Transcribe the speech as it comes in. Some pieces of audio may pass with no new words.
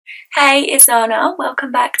Hey, it's Anna.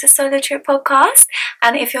 Welcome back to Solo Trip Podcast.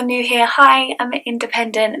 And if you're new here, hi, I'm an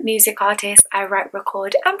independent music artist. I write,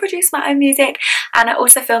 record and produce my own music. And I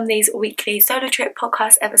also film these weekly Solo Trip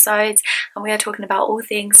Podcast episodes. And we are talking about all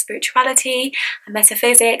things spirituality and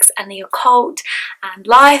metaphysics and the occult and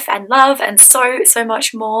life and love and so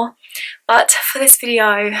much more. But for this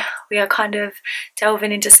video, we are kind of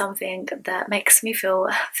delving into something that makes me feel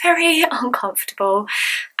very uncomfortable.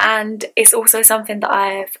 And it's also something that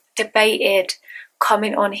I've debated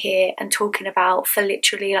coming on here and talking about for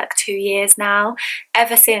literally like 2 years now,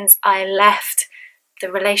 ever since I left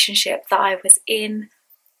the relationship that I was in,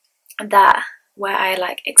 where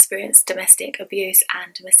I experienced domestic abuse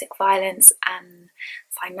and domestic violence and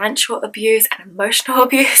financial abuse and emotional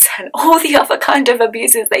abuse and all the other kind of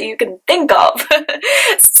abuses that you can think of.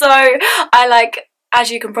 So I,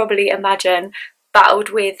 as you can probably imagine, battled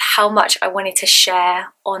with how much I wanted to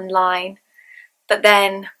share online, but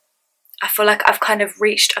then I feel like I've kind of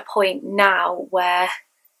reached a point now where,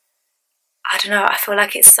 I don't know, I feel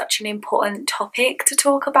like it's such an important topic to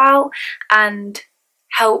talk about and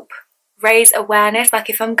help raise awareness. Like,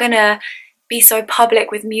 if I'm gonna be so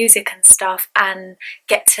public with music and stuff and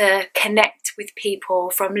get to connect with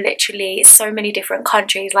people from literally so many different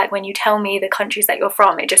countries, like when you tell me the countries that you're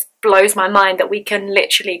from, it just blows my mind that we can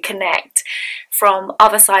literally connect from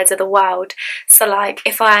other sides of the world. So like,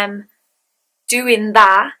 if I'm doing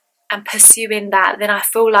that and pursuing that, then I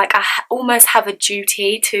feel like I almost have a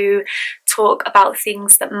duty to talk about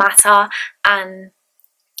things that matter, and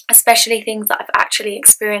especially things that I've actually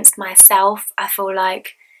experienced myself. I feel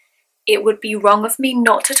like it would be wrong of me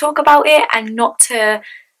not to talk about it and not to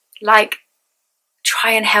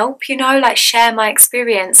try and help, share my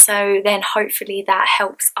experience. So then hopefully that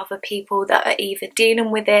helps other people that are either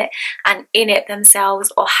dealing with it and in it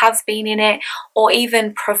themselves, or have been in it, or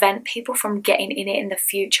even prevent people from getting in it in the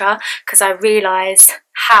future, because I realise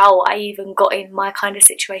how I even got in my kind of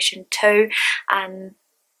situation too. And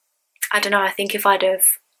I don't know, I think if I'd have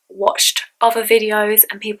watched other videos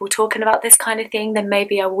and people talking about this kind of thing, then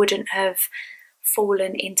maybe I wouldn't have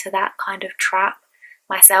fallen into that kind of trap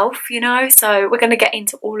myself, So we're going to get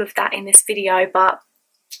into all of that in this video, but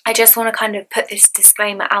I just want to kind of put this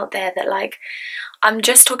disclaimer out there that I'm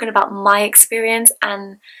just talking about my experience,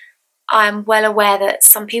 and I'm well aware that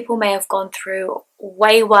some people may have gone through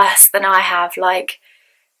way worse than I have.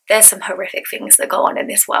 There's some horrific things that go on in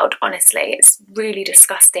this world, honestly. It's really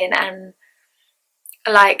disgusting, and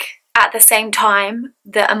at the same time,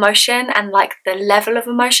 the emotion and the level of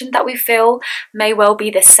emotion that we feel may well be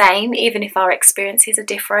the same, even if our experiences are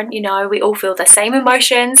different. We all feel the same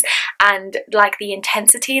emotions, and the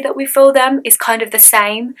intensity that we feel them is kind of the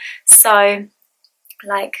same. So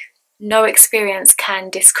no experience can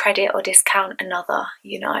discredit or discount another,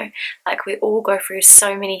 we all go through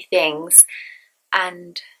so many things.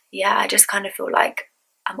 And yeah, I just kind of feel like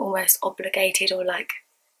I'm almost obligated, or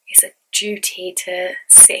it's a duty to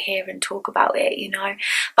sit here and talk about it,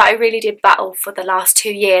 But I really did battle for the last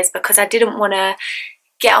 2 years, because I didn't want to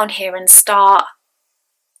get on here and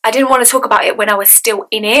I didn't want to talk about it when I was still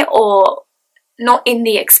in it, or not in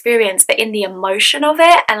the experience, but in the emotion of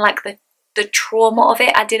it and the trauma of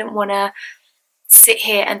it. I didn't want to sit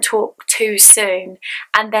here and talk too soon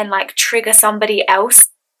and then trigger somebody else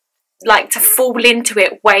to fall into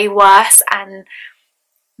it way worse and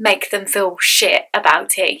make them feel shit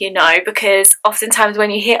about it, because oftentimes when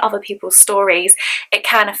you hear other people's stories, it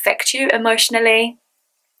can affect you emotionally,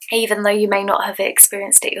 even though you may not have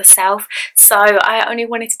experienced it yourself. So I only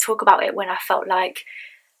wanted to talk about it when I felt like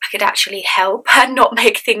I could actually help and not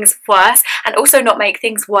make things worse, and also not make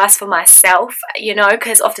things worse for myself,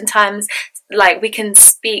 because oftentimes we can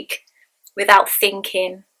speak without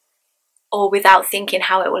thinking, or without thinking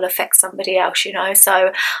how it will affect somebody else,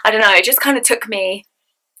 So I don't know, it just kind of took me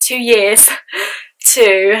 2 years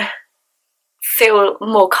to feel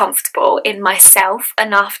more comfortable in myself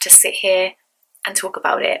enough to sit here and talk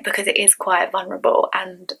about it, because it is quite vulnerable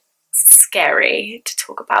and scary to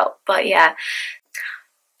talk about. But yeah,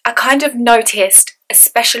 I kind of noticed,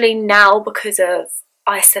 especially now because of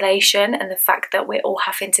isolation and the fact that we're all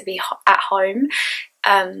having to be at home,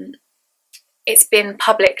 it's been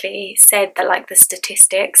publicly said that the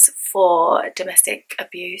statistics for domestic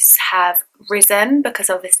abuse have risen,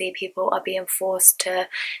 because obviously people are being forced to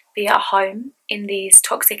be at home in these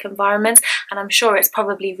toxic environments. And I'm sure it's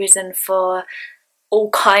probably risen for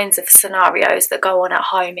all kinds of scenarios that go on at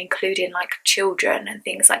home, including children and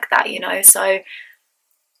things like that, So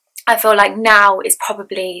I feel like now is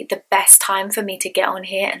probably the best time for me to get on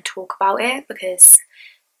here and talk about it, because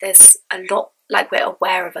there's a lot like we're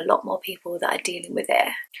aware of a lot more people that are dealing with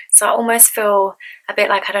it. So I almost feel a bit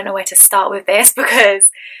like I don't know where to start with this, because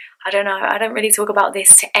I don't know, I don't really talk about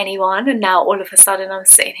this to anyone, and now all of a sudden I'm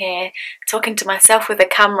sitting here talking to myself with a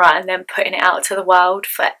camera and then putting it out to the world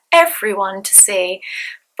for everyone to see.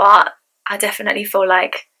 But I definitely feel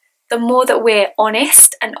like the more that we're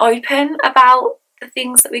honest and open about the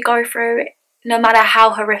things that we go through, no matter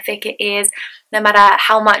how horrific it is, no matter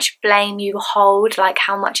how much blame you hold, like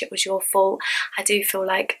how much it was your fault, I do feel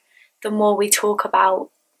like the more we talk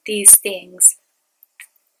about these things,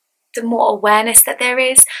 the more awareness that there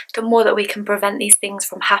is, the more that we can prevent these things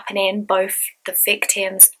from happening, both the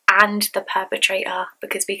victims and the perpetrator,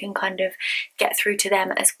 because we can kind of get through to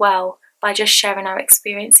them as well by just sharing our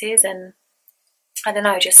experiences and, I don't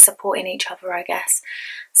know, just supporting each other, I guess.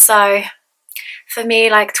 So for me,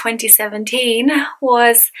 like 2017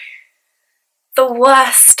 was the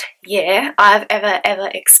worst year I've ever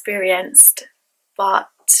experienced, but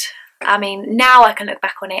I mean, now I can look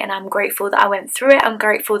back on it and I'm grateful that I went through it. I'm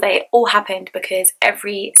grateful that it all happened, because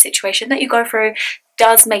every situation that you go through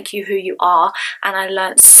does make you who you are, and I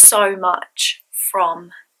learned so much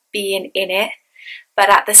from being in it. But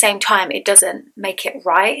at the same time, it doesn't make it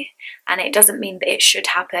right, and it doesn't mean that it should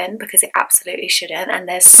happen, because it absolutely shouldn't. And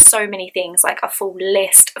there's so many things, like a full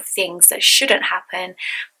list of things that shouldn't happen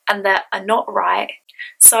and that are not right.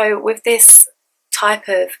 So with this type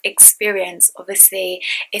of experience, obviously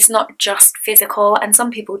it's not just physical, and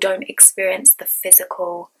some people don't experience the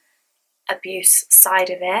physical abuse side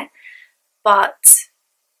of it, but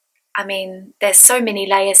I mean, there's so many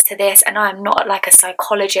layers to this, and I'm not like a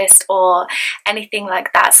psychologist or anything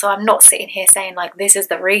like that, so I'm not sitting here saying like this is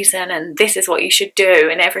the reason and this is what you should do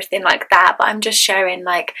and everything like that, but I'm just sharing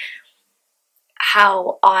like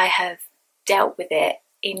how I have dealt with it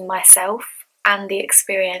in myself and the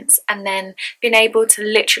experience, and then being able to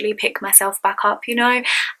literally pick myself back up, you know,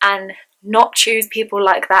 and not choose people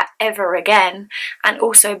like that ever again, and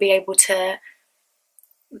also be able to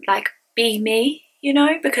like be me, you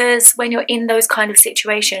know, because when you're in those kind of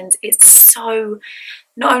situations, it's so,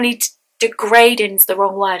 not only degrading is the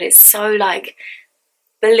wrong word, it's so like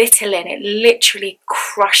belittling, it literally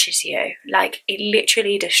crushes you, like it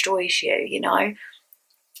literally destroys you, you know.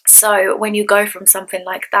 So when you go from something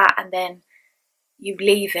like that and then you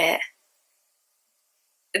leave it,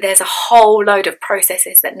 there's a whole load of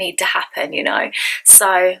processes that need to happen, you know.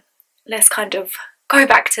 So let's kind of go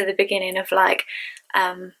back to the beginning of like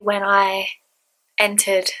when I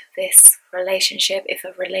entered this relationship, if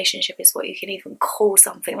a relationship is what you can even call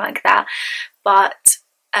something like that, but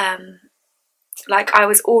like I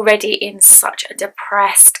was already in such a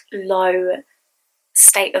depressed, low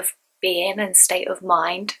state of being and state of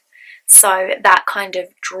mind. So that kind of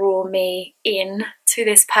drew me in to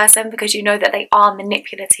this person, because you know that they are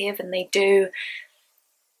manipulative, and they do,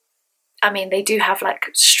 I mean, they do have like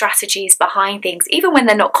strategies behind things, even when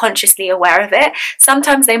they're not consciously aware of it.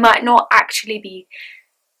 Sometimes they might not actually be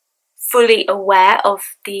fully aware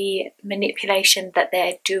of the manipulation that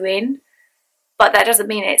they're doing, but that doesn't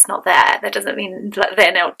mean it's not there. That doesn't mean that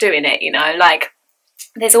they're not doing it, you know, like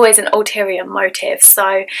there's always an ulterior motive.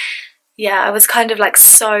 So yeah, I was kind of like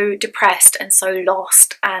so depressed and so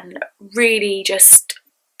lost, and really just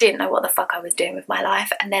didn't know what the fuck I was doing with my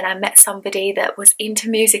life. And then I met somebody that was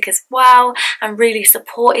into music as well and really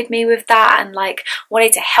supported me with that, and like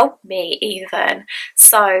wanted to help me even.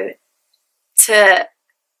 So to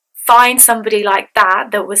find somebody like that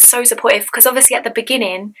that was so supportive, because obviously at the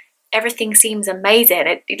beginning everything seems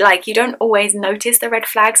amazing, like you don't always notice the red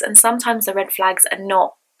flags, and sometimes the red flags are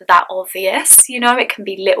not that obvious, you know, it can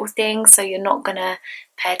be little things, so you're not gonna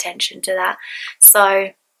pay attention to that.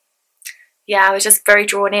 So yeah, I was just very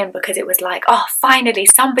drawn in, because it was like, oh, finally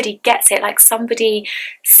somebody gets it, like somebody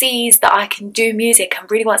sees that I can do music and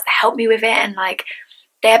really wants to help me with it, and like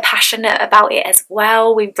they're passionate about it as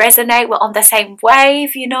well, we resonate, we're on the same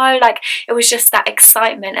wave, you know, like it was just that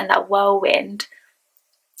excitement and that whirlwind.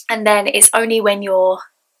 And then it's only when you're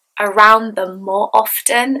around them more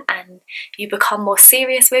often and you become more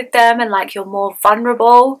serious with them, and like you're more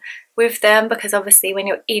vulnerable with them, because obviously when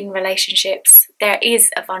you're in relationships there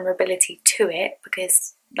is a vulnerability to it,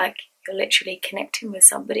 because like you're literally connecting with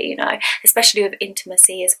somebody, you know, especially with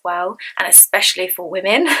intimacy as well, and especially for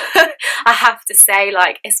women. I have to say,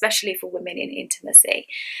 like especially for women in intimacy.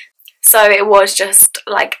 So it was just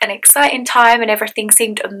like an exciting time, and everything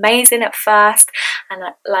seemed amazing at first, and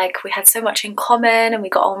like we had so much in common and we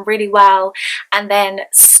got on really well. And then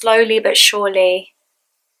slowly but surely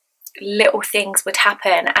little things would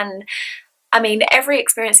happen, and I mean every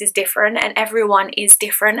experience is different and everyone is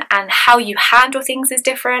different, and how you handle things is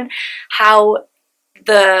different, how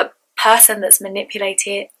the person that's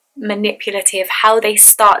manipulative, how they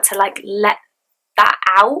start to like let that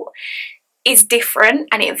out is different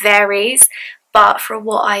and it varies. But from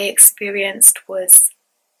what I experienced was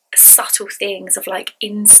subtle things of like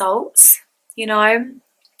insults, you know,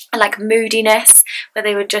 like moodiness, where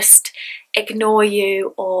they would just ignore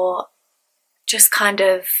you or just kind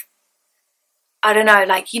of, I don't know,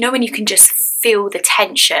 like, you know, when you can just feel the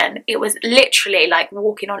tension. It was literally like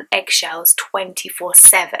walking on eggshells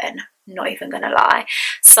 24/7, not even gonna lie.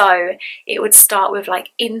 So it would start with like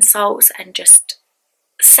insults and just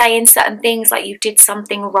saying certain things like you did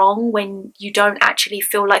something wrong when you don't actually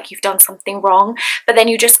feel like you've done something wrong, but then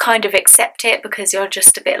you just kind of accept it because you're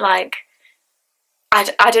just a bit like,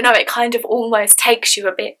 I don't know, it kind of almost takes you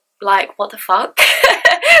a bit like, what the fuck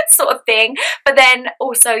sort of thing. But then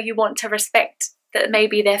also you want to respect that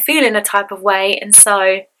maybe they're feeling a type of way, and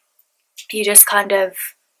so you just kind of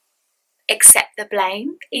accept the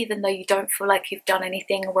blame even though you don't feel like you've done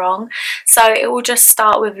anything wrong. So it will just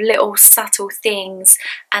start with little subtle things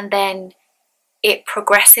and then it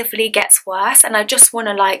progressively gets worse. And I just want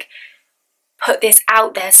to like put this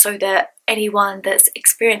out there so that anyone that's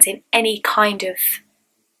experiencing any kind of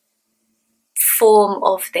form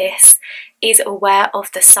of this is aware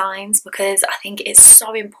of the signs, because I think it's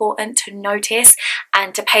so important to notice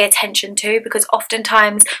and to pay attention to, because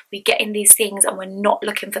oftentimes we get in these things and we're not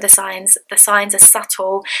looking for the signs. The signs are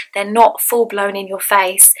subtle, they're not full-blown in your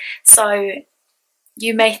face. So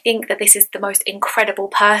you may think that this is the most incredible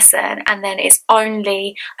person, and then it's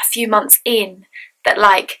only a few months in that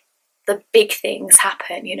like the big things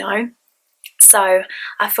happen, you know. So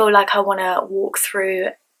I feel like I want to walk through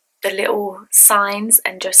the little signs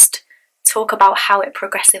and just talk about how it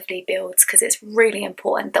progressively builds, because it's really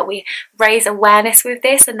important that we raise awareness with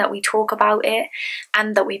this and that we talk about it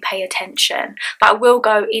and that we pay attention. But I will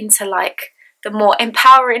go into like the more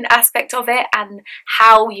empowering aspect of it and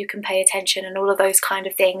how you can pay attention and all of those kind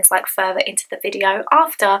of things like further into the video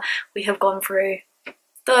after we have gone through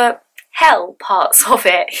the hell parts of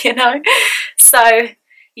it, you know. So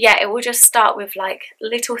yeah, it will just start with like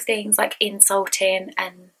little things like insulting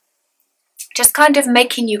and just kind of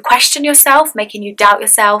making you question yourself, making you doubt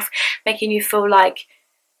yourself, making you feel like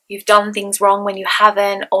you've done things wrong when you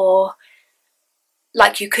haven't, or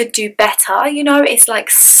like you could do better, you know. It's like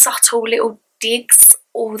subtle little digs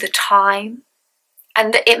all the time.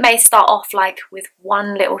 And it may start off like with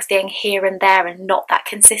one little thing here and there and not that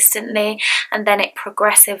consistently, and then it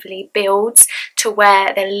progressively builds to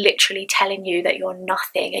where they're literally telling you that you're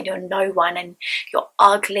nothing and you're no one and you're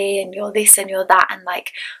ugly and you're this and you're that, and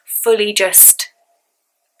like fully just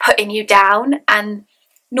putting you down. And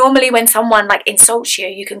normally when someone like insults you,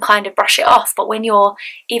 you can kind of brush it off, but when you're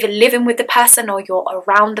either living with the person or you're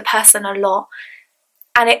around the person a lot,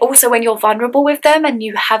 and it also when you're vulnerable with them and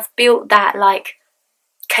you have built that like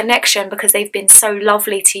connection because they've been so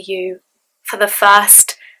lovely to you for the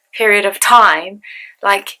first period of time,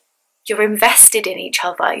 like you're invested in each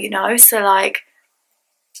other, you know. So like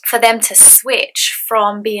for them to switch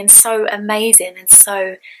from being so amazing and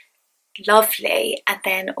so lovely and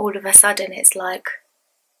then all of a sudden it's like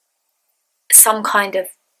some kind of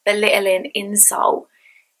belittling insult,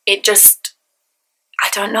 it just, I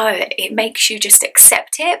don't know, it makes you just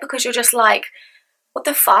accept it because you're just like, what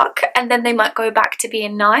the fuck? And then they might go back to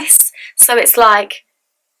being nice. So it's like,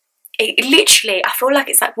 it literally, I feel like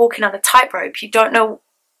it's like walking on a tightrope. You don't know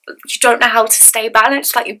how to stay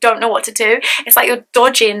balanced, like you don't know what to do. It's like you're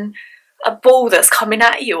dodging a ball that's coming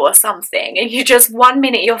at you or something, and you just, one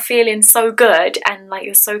minute you're feeling so good and like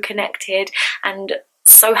you're so connected and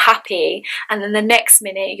so happy, and then the next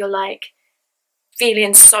minute you're like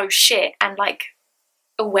feeling so shit and like,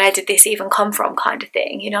 where did this even come from kind of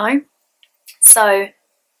thing, you know. So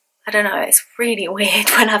I don't know, it's really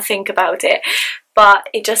weird when I think about it, but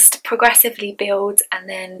it just progressively builds and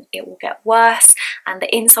then it will get worse and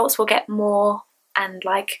the insults will get more and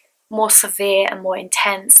like more severe and more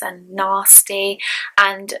intense and nasty.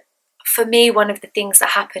 And for me, one of the things that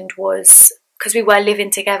happened was, because we were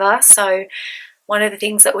living together, so one of the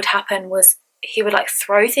things that would happen was he would like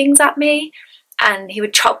throw things at me and he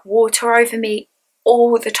would chuck water over me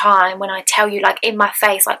all the time. When I tell you, like in my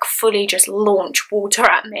face, like fully just launch water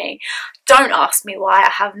at me. Don't ask me why,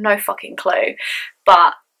 I have no fucking clue,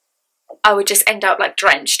 but I would just end up like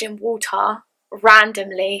drenched in water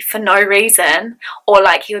randomly for no reason, or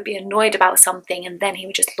like he would be annoyed about something and then he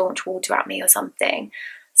would just launch water at me or something.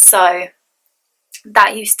 So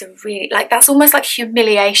that used to really, like, that's almost like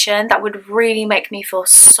humiliation. That would really make me feel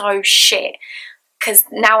so shit, because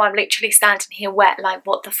now I'm literally standing here wet, like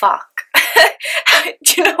what the fuck.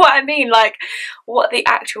 Do you know what I mean? Like, what the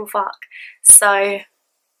actual fuck? So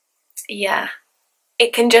yeah,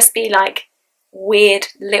 it can just be like weird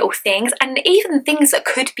little things, and even things that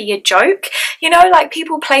could be a joke, you know, like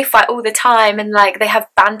people play fight all the time and like they have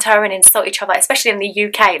banter and insult each other, especially in the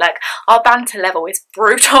UK. Like our banter level is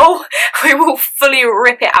brutal. We will fully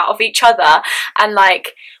rip it out of each other and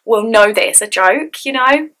like we'll know that it's a joke, you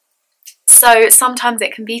know. So sometimes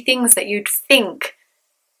it can be things that you'd think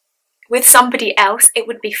with somebody else it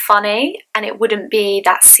would be funny and it wouldn't be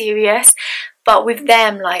that serious, but with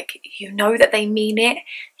them, like, you know that they mean it,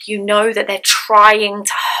 you know that they're trying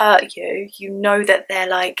to hurt you, you know that they're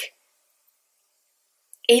like,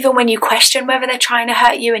 even when you question whether they're trying to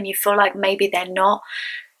hurt you and you feel like maybe they're not,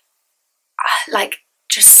 like,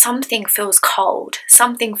 just something feels cold,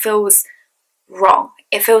 something feels wrong,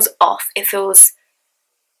 it feels off, it feels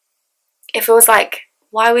like,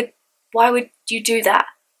 why would you do that?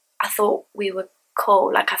 I thought we were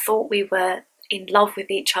cool, like I thought we were in love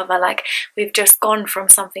with each other, like we've just gone from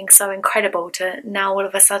something so incredible to now all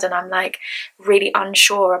of a sudden I'm like really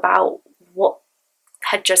unsure about what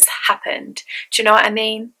had just happened. Do you know what I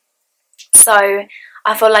mean? So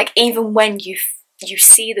I feel like even when you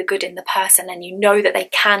see the good in the person and you know that they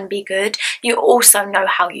can be good, you also know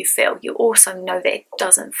how you feel. You also know that it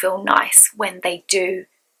doesn't feel nice when they do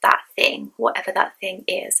that thing, whatever that thing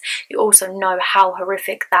is. You also know how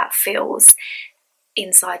horrific that feels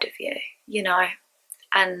inside of you, you know.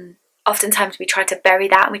 And oftentimes we try to bury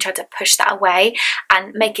that and we try to push that away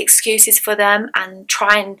and make excuses for them and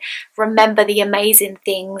try and remember the amazing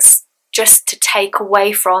things just to take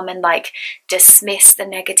away from and like dismiss the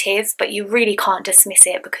negative. But you really can't dismiss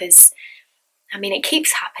it because, I mean, it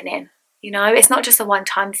keeps happening, you know. It's not just a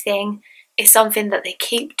one-time thing. It's something that they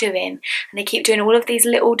keep doing, and they keep doing all of these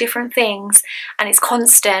little different things, and it's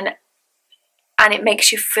constant, and it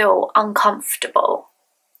makes you feel uncomfortable.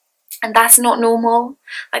 And that's not normal.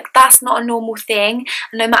 Like, that's not a normal thing.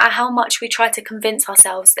 And no matter how much we try to convince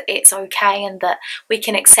ourselves that it's okay and that we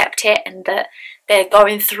can accept it and that they're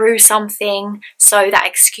going through something, so that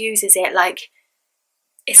excuses it, like,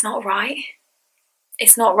 it's not right.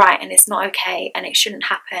 It's not right and it's not okay and it shouldn't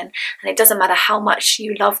happen. And it doesn't matter how much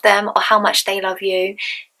you love them or how much they love you.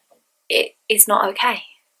 It's not okay.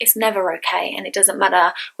 It's never okay. And it doesn't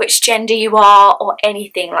matter which gender you are or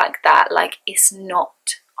anything like that. Like, it's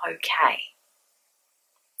not okay.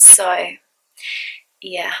 So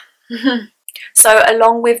yeah. So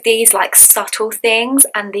along with these like subtle things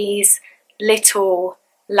and these little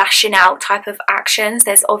lashing out type of actions,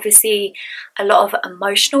 there's obviously a lot of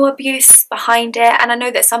emotional abuse behind it. And I know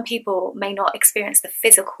that some people may not experience the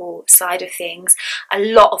physical side of things. A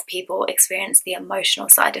lot of people experience the emotional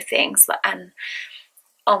side of things, and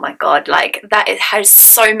oh my god, like that has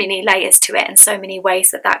so many layers to it and so many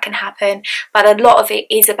ways that that can happen. But a lot of it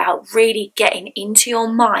is about really getting into your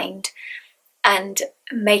mind and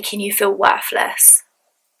making you feel worthless,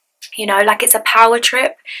 you know, like it's a power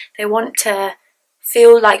trip. They want to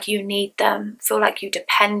feel like you need them, feel like you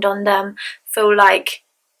depend on them, feel like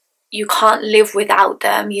you can't live without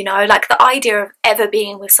them, you know, like the idea of ever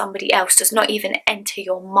being with somebody else does not even enter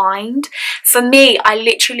your mind. For me, I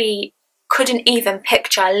literally couldn't even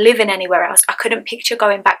picture living anywhere else. I couldn't picture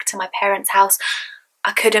going back to my parents' house.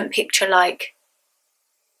 I couldn't picture, like,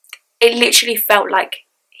 it literally felt like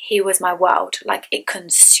he was my world, like it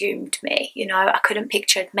consumed me, you know. I couldn't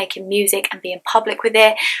picture making music and being public with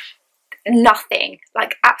it. Nothing,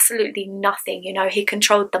 like absolutely nothing, you know. He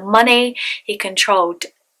controlled the money, he controlled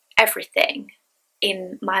everything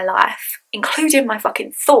in my life, including my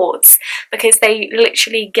fucking thoughts, because they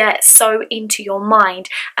literally get so into your mind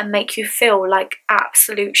and make you feel like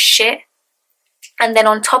absolute shit. And then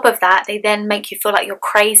on top of that, they then make you feel like you're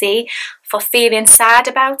crazy for feeling sad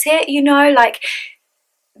about it, you know. Like,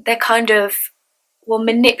 they kind of will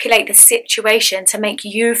manipulate the situation to make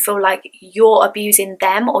you feel like you're abusing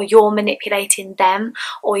them or you're manipulating them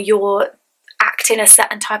or you're acting a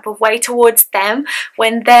certain type of way towards them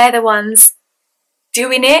when they're the ones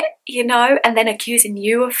doing it, you know, and then accusing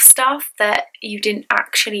you of stuff that you didn't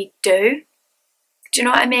actually do. Do you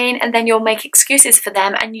know what I mean? And then you'll make excuses for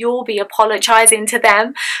them and you'll be apologising to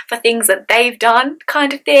them for things that they've done,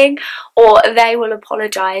 kind of thing. Or they will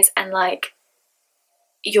apologise and like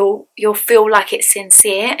you'll feel like it's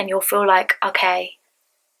sincere and you'll feel like, okay,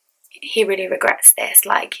 he really regrets this,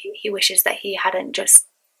 like he wishes that he hadn't just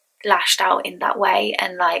lashed out in that way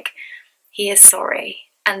and like he is sorry.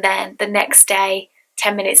 And then the next day,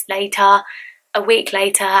 10 minutes later, a week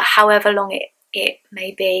later, however long it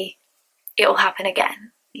may be, it'll happen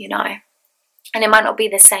again, you know. And it might not be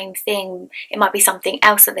the same thing, it might be something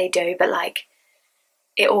else that they do, but like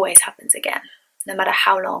it always happens again. No matter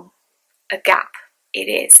how long a gap it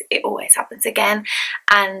is, it always happens again.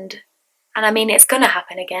 And And I mean, it's gonna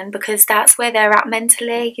happen again because that's where they're at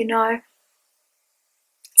mentally, you know.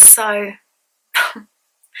 So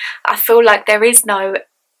I feel like there is no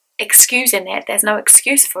excuse in it. There's no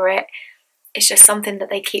excuse for it. It's just something that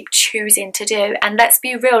they keep choosing to do. And let's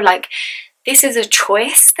be real, like, this is a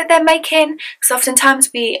choice that they're making. Because oftentimes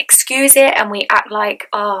we excuse it and we act like,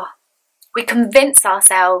 oh, we convince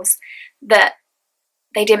ourselves that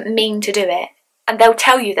they didn't mean to do it. And they'll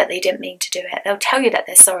tell you that they didn't mean to do it. They'll tell you that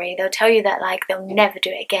they're sorry. They'll tell you that, like, they'll never do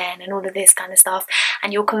it again and all of this kind of stuff.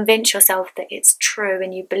 And you'll convince yourself that it's true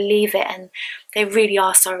and you believe it and they really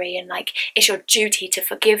are sorry. And, like, it's your duty to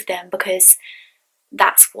forgive them because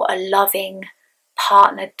that's what a loving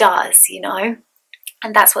partner does, you know.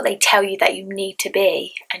 And that's what they tell you that you need to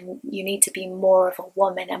be. And you need to be more of a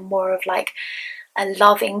woman and more of, like, a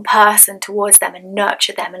loving person towards them and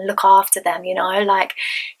nurture them and look after them, you know. Like,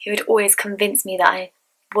 he would always convince me that I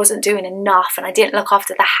wasn't doing enough and I didn't look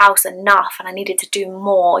after the house enough and I needed to do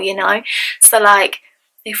more, you know. So, like,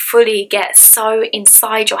 they fully get so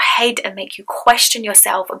inside your head and make you question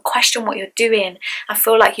yourself and question what you're doing and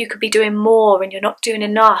feel like you could be doing more and you're not doing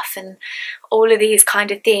enough and all of these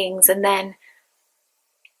kind of things. And then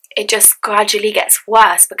it just gradually gets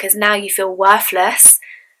worse because now you feel worthless,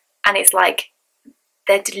 and it's like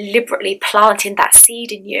they're deliberately planting that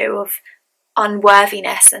seed in you of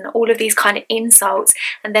unworthiness and all of these kind of insults.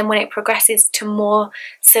 And then when it progresses to more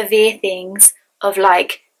severe things of,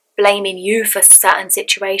 like, blaming you for certain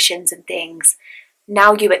situations and things,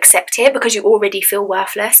 now you accept it because you already feel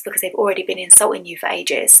worthless because they've already been insulting you for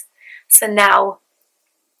ages. So now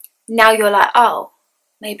you're like, oh,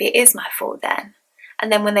 maybe it is my fault then.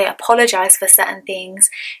 And then when they apologize for certain things,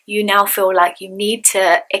 you now feel like you need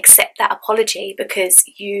to accept that apology because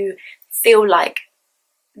you feel like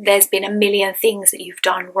there's been a million things that you've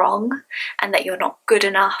done wrong and that you're not good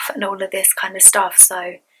enough and all of this kind of stuff.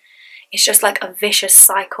 So it's just like a vicious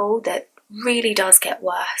cycle that really does get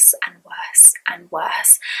worse and worse and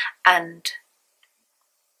worse. And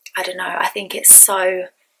I don't know, I think it's so,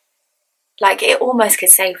 like, it almost could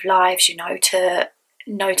save lives, you know, to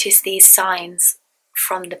notice these signs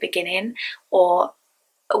from the beginning, or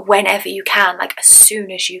whenever you can, like as soon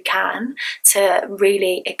as you can, to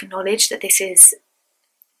really acknowledge that this is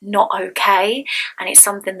not okay and it's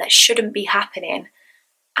something that shouldn't be happening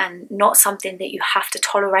and not something that you have to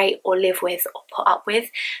tolerate or live with or put up with,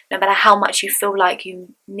 no matter how much you feel like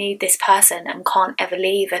you need this person and can't ever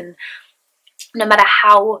leave, and no matter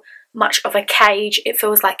how much of a cage it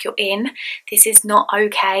feels like you're in. This is not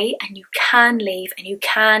okay, and you can leave and you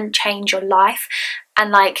can change your life. And,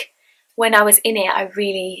 like, when I was in it, I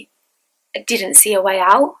really didn't see a way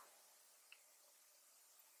out.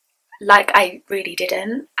 Like, I really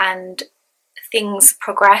didn't. And things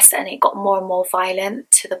progressed and it got more and more violent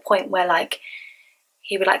to the point where, like,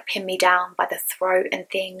 he would, like, pin me down by the throat and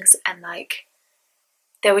things, and, like,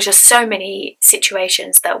 there was just so many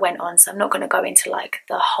situations that went on. So I'm not going to go into, like,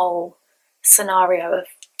 the whole scenario of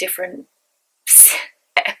different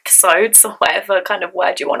episodes or whatever kind of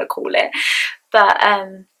word you want to call it. But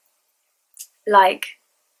like,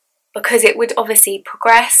 because it would obviously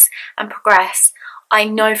progress and progress, I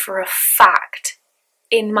know for a fact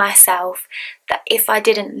in myself that if I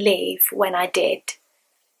didn't leave when I did,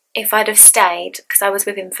 if I'd have stayed, because I was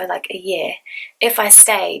with him for like a year, if I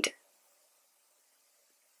stayed,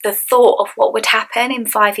 the thought of what would happen in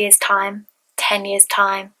 5 years' time, 10 years'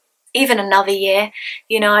 time, even another year,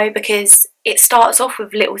 you know, because it starts off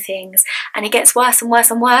with little things and it gets worse and worse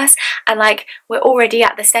and worse. And, like, we're already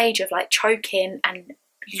at the stage of, like, choking and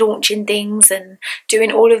launching things and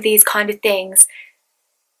doing all of these kind of things.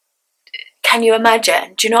 Can you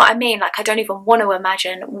imagine? Do you know what I mean? Like, I don't even want to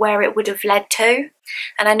imagine where it would have led to.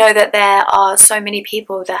 And I know that there are so many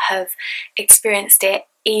people that have experienced it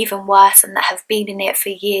even worse and that have been in it for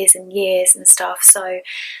years and years and stuff. So,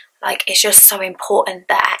 like, it's just so important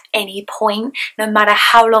that at any point, no matter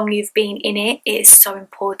how long you've been in it, it is so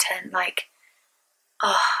important. Like,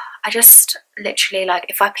 oh, I just literally, like,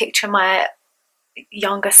 if I picture my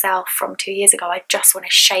younger self from 2 years ago, I just want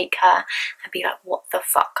to shake her and be like, what the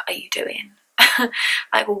fuck are you doing?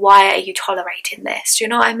 Like, why are you tolerating this? Do you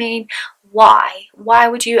know what I mean? Why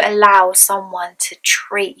would you allow someone to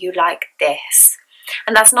treat you like this?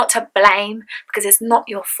 And that's not to blame, because it's not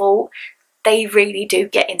your fault. They really do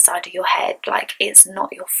get inside of your head. Like, it's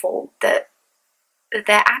not your fault that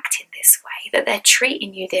they're acting this way, that they're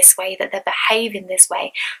treating you this way, that they're behaving this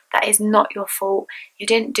way. That is not your fault. You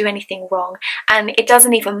didn't do anything wrong. And it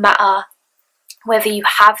doesn't even matter whether you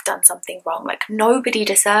have done something wrong. Like, nobody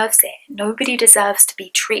deserves it. Nobody deserves to be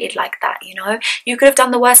treated like that, you know? You could have done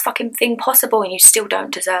the worst fucking thing possible and you still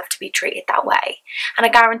don't deserve to be treated that way. And I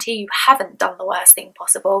guarantee you haven't done the worst thing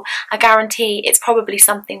possible. I guarantee it's probably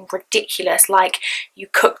something ridiculous, like you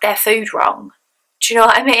cooked their food wrong. Do you know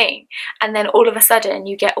what I mean? And then all of a sudden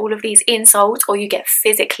you get all of these insults, or you get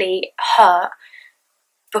physically hurt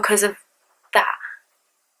because of that.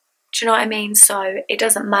 Do you know what I mean? So it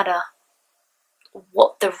doesn't matter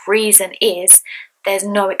what the reason is, there's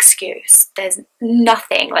no excuse. There's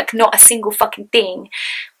nothing, like not a single fucking thing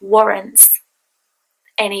warrants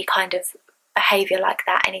any kind of behaviour like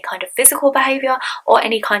that, any kind of physical behaviour or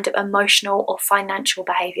any kind of emotional or financial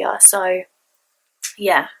behaviour. So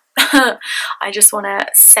yeah, I just want to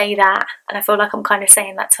say that, and I feel like I'm kind of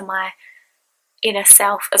saying that to my inner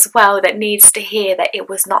self as well, that needs to hear that it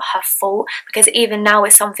was not her fault, because even now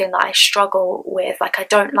it's something that I struggle with. Like, I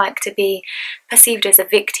don't like to be perceived as a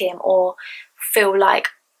victim or feel like,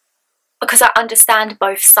 because I understand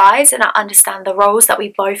both sides and I understand the roles that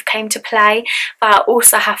we both came to play, but I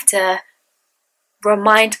also have to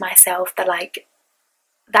remind myself that, like,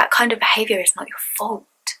 that kind of behaviour is not your fault.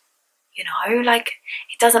 You know, like,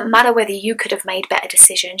 it doesn't matter whether you could have made better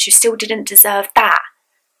decisions, you still didn't deserve that,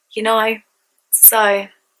 you know? So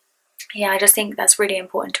yeah, I just think that's really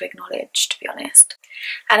important to acknowledge, to be honest.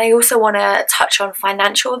 And I also want to touch on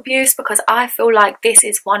financial abuse, because I feel like this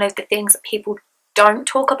is one of the things that people don't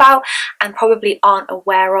talk about and probably aren't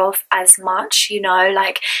aware of as much. You know,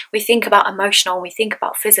 like, we think about emotional and we think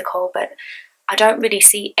about physical, but I don't really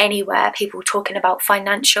see anywhere people talking about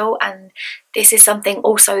financial. And this is something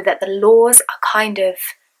also that the laws are kind of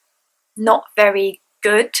not very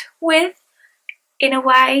good with, in a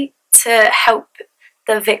way, to help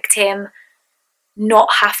the victim not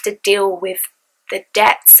have to deal with the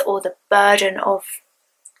debts or the burden of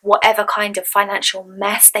whatever kind of financial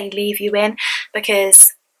mess they leave you in.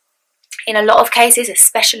 Because in a lot of cases,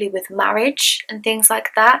 especially with marriage and things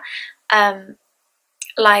like that,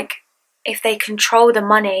 like, if they control the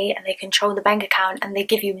money and they control the bank account and they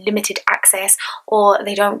give you limited access, or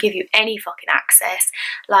they don't give you any fucking access,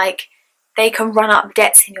 like, they can run up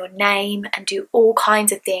debts in your name and do all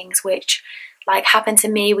kinds of things, which, like, happened to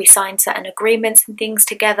me. We signed certain agreements and things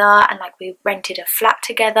together, and, like, we rented a flat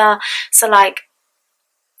together. So, like,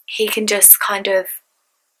 he can just kind of,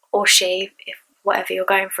 or she, if whatever you're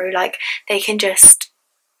going through, like, they can just,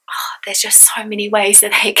 there's just so many ways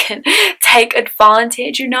that they can take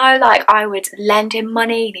advantage, you know? Like, I would lend him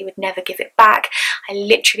money and he would never give it back. I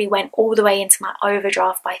literally went all the way into my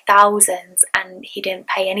overdraft by thousands and he didn't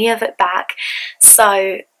pay any of it back.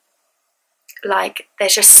 So, like,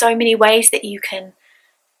 there's just so many ways that you can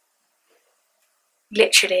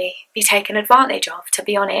literally be taken advantage of, to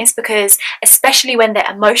be honest, because especially when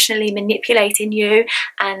they're emotionally manipulating you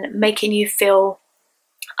and making you feel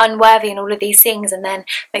unworthy and all of these things, and then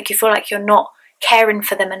make you feel like you're not caring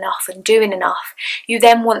for them enough and doing enough, you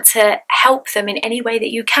then want to help them in any way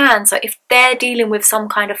that you can. So if they're dealing with some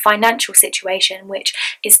kind of financial situation, which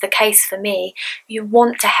is the case for me, you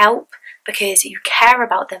want to help because you care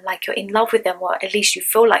about them, like you're in love with them, or at least you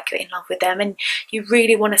feel like you're in love with them, and you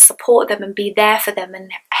really want to support them and be there for them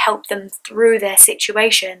and help them through their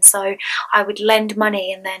situation. So I would lend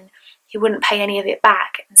money and then he wouldn't pay any of it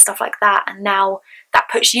back and stuff like that, and now that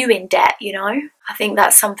puts you in debt, you know? I think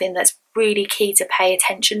that's something that's really key to pay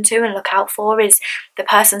attention to and look out for, is the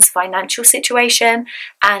person's financial situation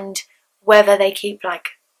and whether they keep, like,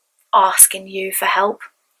 asking you for help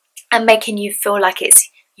and making you feel like it's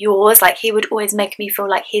yours. Like, he would always make me feel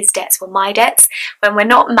like his debts were my debts when we're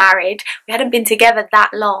not married, we hadn't been together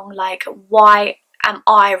that long. Like, why am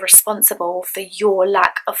I responsible for your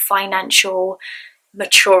lack of financial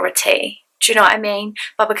maturity? Do you know what I mean?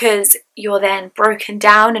 But because you're then broken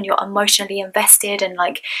down and you're emotionally invested and,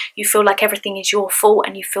 like, you feel like everything is your fault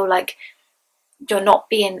and you feel like you're not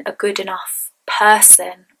being a good enough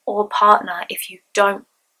person or partner if you don't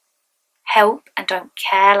help and don't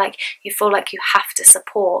care, like, you feel like you have to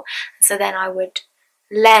support. So then I would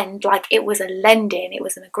lend, like, it was a lending, it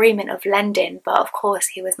was an agreement of lending, but of course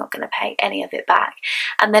he was not going to pay any of it back.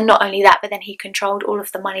 And then not only that, but then he controlled all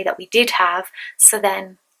of the money that we did have, so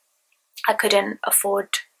then I couldn't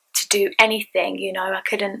afford to do anything, you know, I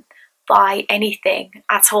couldn't buy anything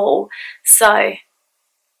at all. So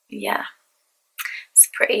yeah, it's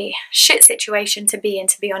a pretty shit situation to be in,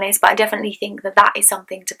 to be honest. But I definitely think that that is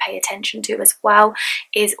something to pay attention to as well,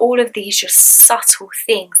 is all of these just subtle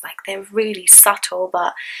things. Like, they're really subtle,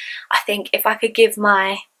 but I think if I could give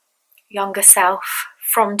my younger self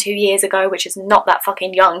from 2 years ago, which is not that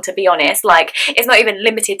fucking young, to be honest. Like, it's not even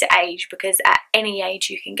limited to age, because at any age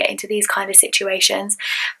you can get into these kind of situations.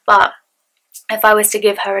 But if I was to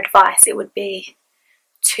give her advice, it would be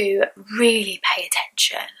to really pay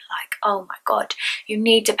attention. Like, oh my god, you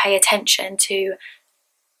need to pay attention to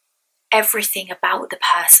everything about the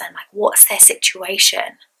person. Like, what's their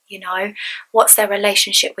situation, you know, what's their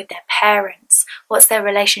relationship with their parents, what's their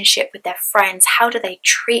relationship with their friends, how do they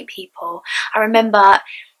treat people. I remember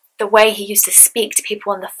the way he used to speak to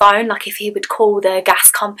people on the phone. Like, if he would call the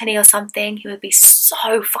gas company or something, he would be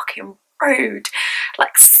so fucking rude,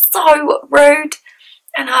 like so rude.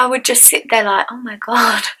 And I would just sit there like, oh my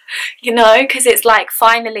god, you know, because it's like,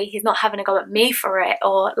 finally he's not having a go at me for it,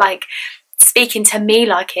 or like speaking to me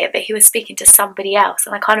like it, but he was speaking to somebody else,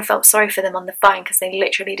 and I kind of felt sorry for them on the phone because they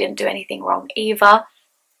literally didn't do anything wrong either,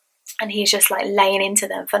 and he's just like laying into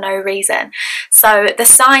them for no reason. So the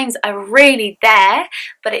signs are really there,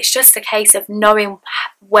 but it's just a case of knowing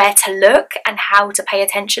where to look and how to pay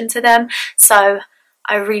attention to them. So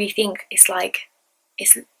I really think it's like,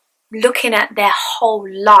 it's looking at their whole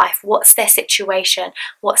life. What's their situation?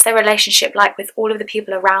 What's their relationship like with all of the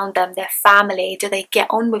people around them, their family? Do they get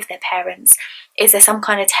on with their parents? Is there some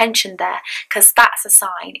kind of tension there? Because that's a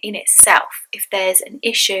sign in itself if there's an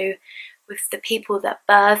issue with the people that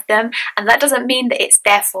birthed them. And that doesn't mean that it's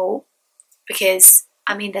their fault, because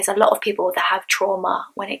I mean, there's a lot of people that have trauma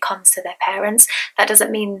when it comes to their parents. That doesn't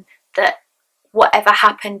mean that whatever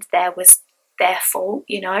happened there was their fault,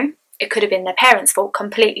 you know. It could have been their parents' fault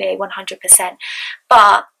completely, 100%.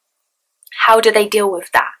 But how do they deal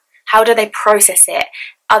with that? How do they process it?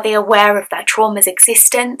 Are they aware of that trauma's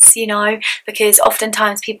existence, you know? Because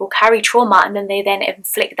oftentimes people carry trauma and then they then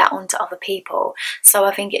inflict that onto other people. So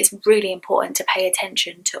I think it's really important to pay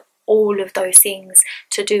attention to all of those things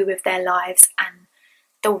to do with their lives, and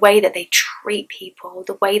the way that they treat people,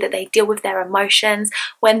 the way that they deal with their emotions.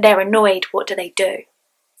 When they're annoyed, what do they do?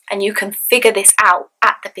 And you can figure this out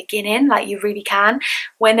at the beginning, like you really can.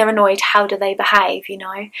 When they're annoyed, how do they behave, you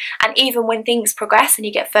know? And even when things progress and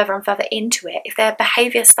you get further and further into it, if their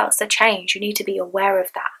behaviour starts to change, you need to be aware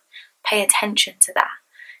of that. Pay attention to that,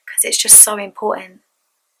 because it's just so important.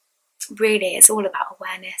 Really, it's all about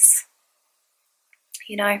awareness,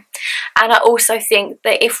 you know? And I also think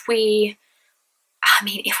that if we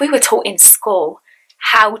were taught in school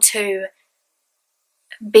how to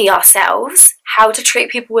be ourselves, how to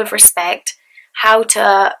treat people with respect, how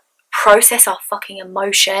to process our fucking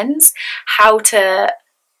emotions, how to,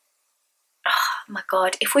 oh my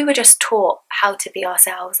god, if we were just taught how to be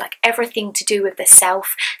ourselves, like everything to do with the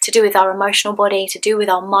self, to do with our emotional body, to do with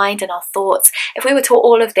our mind and our thoughts, if we were taught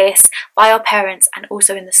all of this by our parents and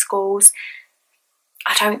also in the schools,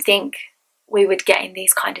 I don't think we would get in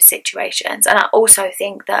these kind of situations. And I also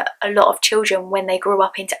think that a lot of children, when they grew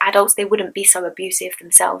up into adults, they wouldn't be so abusive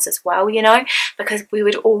themselves as well, you know, because we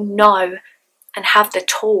would all know and have the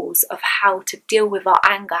tools of how to deal with our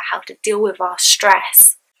anger, how to deal with our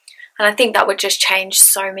stress. And I think that would just change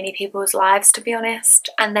so many people's lives, to be honest,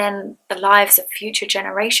 and then the lives of future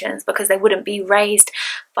generations, because they wouldn't be raised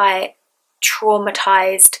by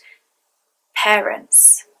traumatized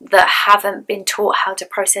parents that haven't been taught how to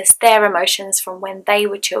process their emotions from when they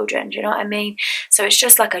were children. Do you know what I mean? So it's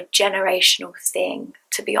just like a generational thing,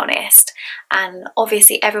 to be honest. And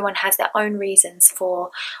obviously everyone has their own reasons for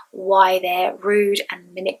why they're rude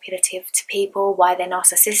and manipulative to people, why they're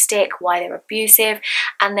narcissistic, why they're abusive.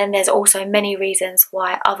 And then there's also many reasons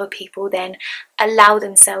why other people then allow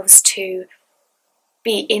themselves to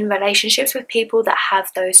be in relationships with people that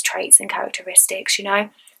have those traits and characteristics, you know?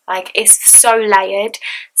 Like, it's so layered.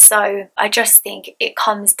 So I just think it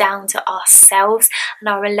comes down to ourselves and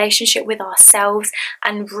our relationship with ourselves,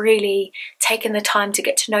 and really taking the time to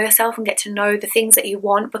get to know yourself and get to know the things that you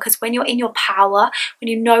want. Because when you're in your power, when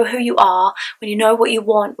you know who you are, when you know what you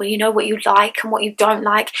want, when you know what you like and what you don't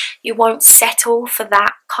like, you won't settle for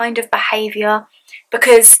that kind of behaviour.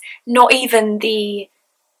 Because not even the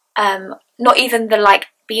like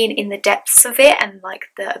being in the depths of it and like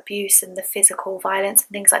the abuse and the physical violence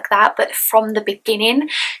and things like that, but from the beginning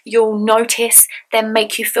you'll notice them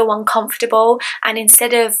make you feel uncomfortable, and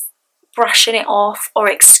instead of brushing it off or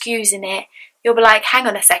excusing it, you'll be like, hang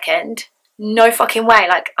on a second, no fucking way,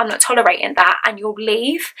 like I'm not tolerating that, and you'll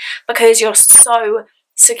leave because you're so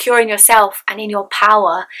secure in yourself and in your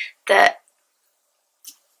power that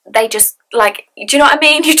they just, like, do you know what I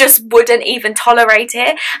mean? You just wouldn't even tolerate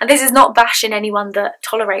it. And this is not bashing anyone that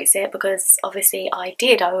tolerates it, because obviously I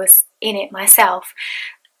did, I was in it myself.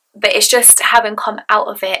 But it's just, having come out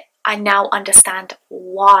of it, I now understand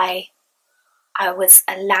why I was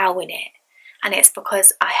allowing it. And it's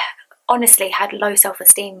because I honestly had low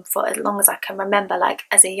self-esteem for as long as I can remember. Like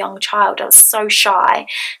as a young child, I was so shy,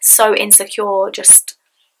 so insecure, just,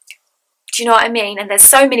 do you know what I mean? And there's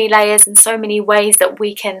so many layers and so many ways that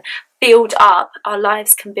we can build up, our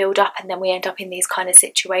lives can build up, and then we end up in these kind of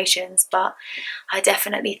situations. But I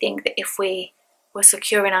definitely think that if we were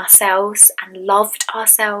secure in ourselves and loved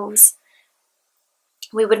ourselves,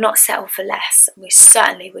 we would not settle for less. We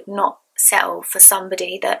certainly would not settle for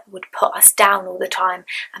somebody that would put us down all the time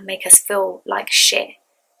and make us feel like shit,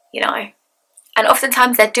 you know. And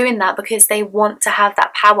oftentimes they're doing that because they want to have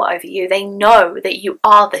that power over you. They know that you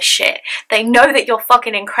are the shit. They know that you're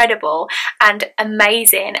fucking incredible and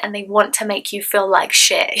amazing, and they want to make you feel like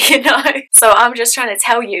shit, you know. So I'm just trying to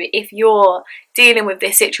tell you, if you're dealing with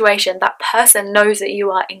this situation, that person knows that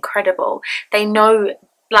you are incredible. They know,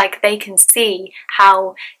 like, they can see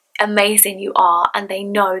how amazing you are, and they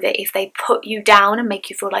know that if they put you down and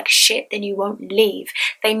make you feel like shit, then you won't leave.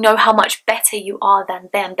 They know how much better you are than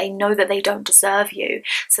them. They know that they don't deserve you,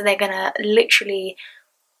 so they're gonna literally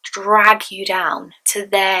drag you down to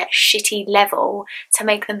their shitty level to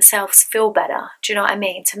make themselves feel better. Do you know what I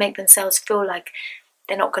mean? To make themselves feel like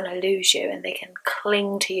they're not going to lose you, and they can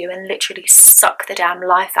cling to you and literally suck the damn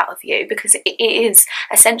life out of you, because it is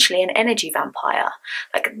essentially an energy vampire.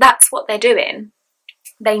 Like, that's what they're doing.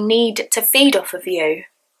 They need to feed off of you,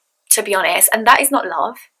 to be honest, and that is not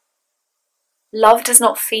love. Love does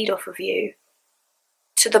not feed off of you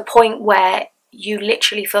to the point where you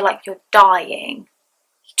literally feel like you're dying.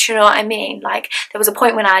 Do you know what I mean? Like, there was a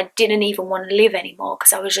point when I didn't even want to live anymore,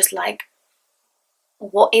 because I was just like,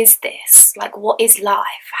 what is this? Like, what is life?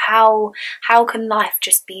 How can life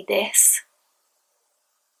just be this?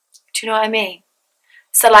 Do you know what I mean?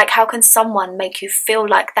 So, like, how can someone make you feel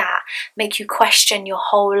like that, make you question your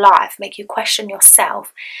whole life, make you question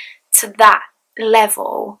yourself to that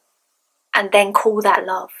level, and then call that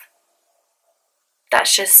love?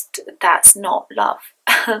 That's not love.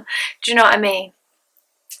 Do you know what I mean?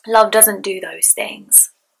 Love doesn't do those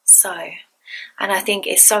things. So, and I think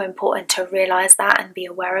it's so important to realise that and be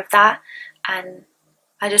aware of that. And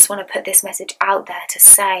I just want to put this message out there to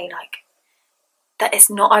say, like, that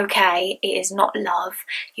it's not okay. It is not love.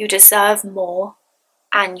 You deserve more,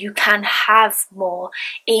 and you can have more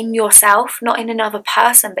in yourself, not in another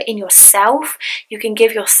person, but in yourself. You can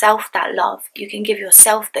give yourself that love. You can give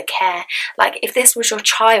yourself the care. Like, if this was your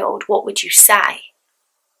child, what would you say?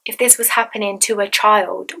 If this was happening to a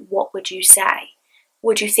child, what would you say?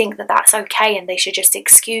 Would you think that that's okay and they should just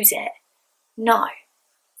excuse it? No.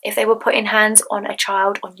 If they were putting hands on a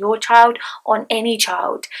child, on your child, on any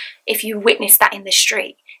child, if you witness that in the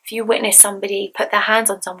street, if you witness somebody put their hands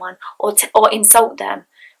on someone or insult them,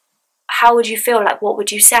 how would you feel? Like, what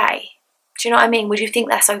would you say? Do you know what I mean? Would you think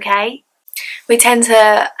that's okay? We tend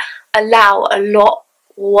to allow a lot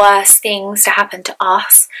worse things to happen to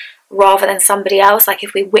us rather than somebody else. Like,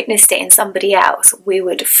 if we witnessed it in somebody else, we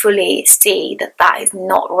would fully see that that is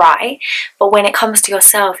not right. But when it comes to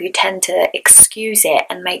yourself, you tend to excuse it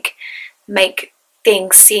and make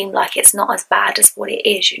things seem like it's not as bad as what it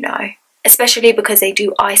is, you know. Especially because they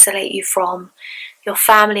do isolate you from your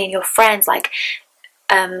family and your friends. Like,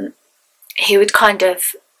 he would kind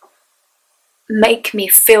of make me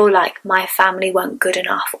feel like my family weren't good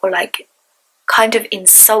enough, or like kind of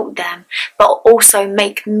insult them, but also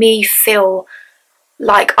make me feel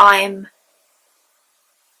like I'm,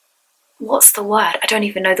 what's the word? I don't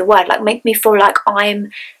even know the word. Like, make me feel like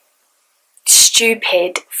I'm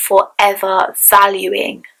stupid for ever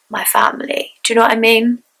valuing my family. Do you know what I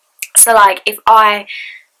mean? So, like, if I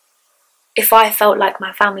felt like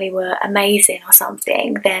my family were amazing or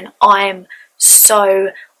something, then I'm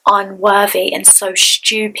so unworthy and so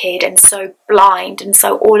stupid and so blind and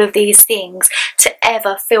so all of these things to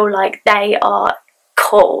ever feel like they are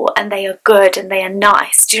cool and they are good and they are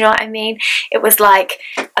nice. Do you know what I mean? It was like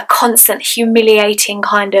a constant humiliating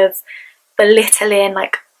kind of belittling,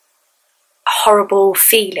 like horrible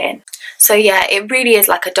feeling. So yeah, it really is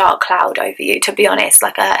like a dark cloud over you, to be honest,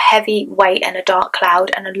 like a heavy weight and a dark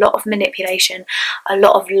cloud, and a lot of manipulation, a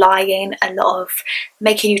lot of lying, a lot of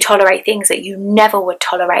making you tolerate things that you never would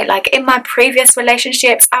tolerate. Like, in my previous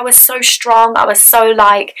relationships, I was so strong. I was so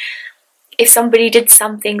like, if somebody did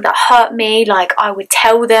something that hurt me, like, I would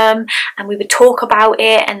tell them and we would talk about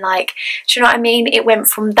it, and like, do you know what I mean? It went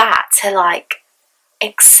from that to like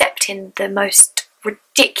accepting the most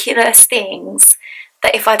ridiculous things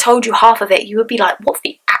that if I told you half of it, you would be like, what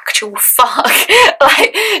the actual fuck?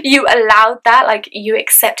 Like, you allowed that, like, you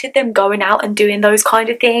accepted them going out and doing those kind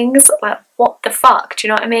of things. Like, what the fuck? Do you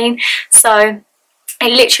know what I mean? So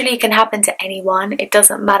It literally can happen to anyone. It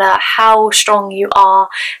doesn't matter how strong you are,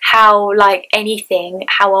 how like anything,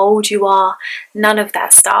 how old you are, none of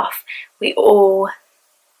that stuff. We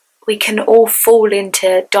can all fall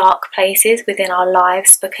into dark places within our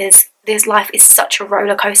lives, because this life is such a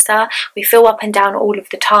roller coaster. We feel up and down all of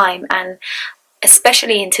the time, and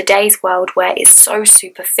especially in today's world where it's so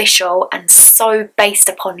superficial and so based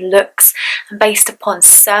upon looks and based upon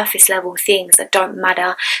surface level things that don't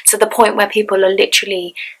matter, to the point where people are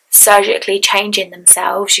literally surgically changing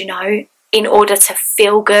themselves, you know, in order to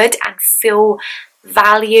feel good and feel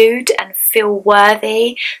valued and feel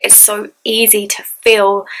worthy. It's so easy to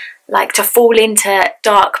feel like, to fall into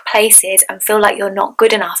dark places and feel like you're not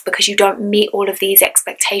good enough because you don't meet all of these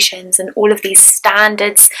expectations and all of these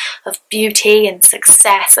standards of beauty and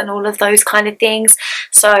success and all of those kind of things.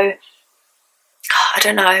 So I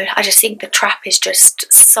don't know, I just think the trap is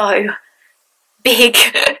just so big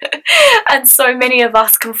and so many of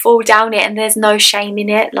us can fall down it, and there's no shame in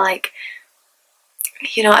it. Like,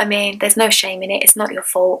 you know what I mean? There's no shame in it. It's not your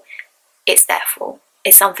fault. It's their fault.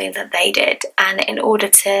 It's something that they did, and in order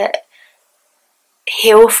to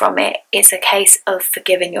heal from it, it's a case of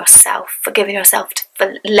forgiving yourself for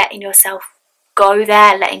letting yourself go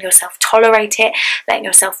there, letting yourself tolerate it, letting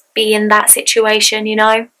yourself be in that situation, you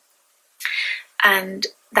know. And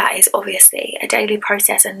that is obviously a daily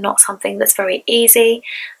process and not something that's very easy.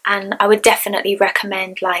 And I would definitely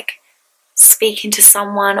recommend like speaking to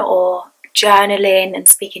someone, or journaling and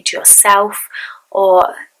speaking to yourself,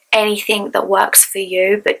 or anything that works for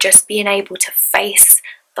you, but just being able to face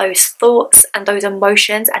those thoughts and those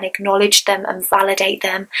emotions and acknowledge them and validate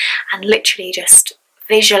them, and literally just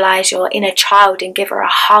visualize your inner child and give her a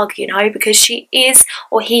hug, you know, because she is,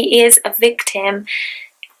 or he is, a victim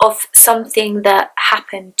of something that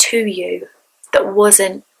happened to you that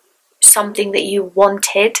wasn't something that you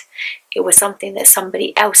wanted. It was something that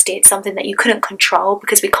somebody else did, something that you couldn't control,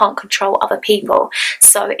 because we can't control other people.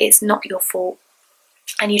 So it's not your fault,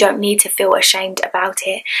 and you don't need to feel ashamed about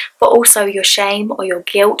it. But also your shame or your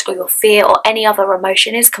guilt or your fear or any other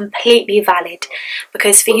emotion is completely valid,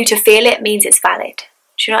 because for you to feel it means it's valid.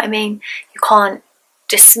 Do you know what I mean? You can't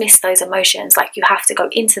dismiss those emotions. Like, you have to go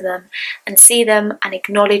into them and see them and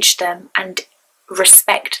acknowledge them and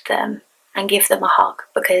respect them and give them a hug,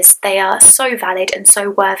 because they are so valid and so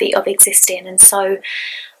worthy of existing. And so,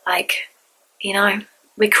 like, you know,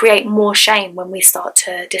 we create more shame when we start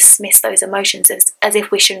to dismiss those emotions as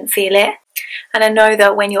if we shouldn't feel it. And I know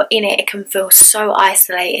that when you're in it, it can feel so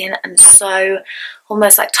isolating and so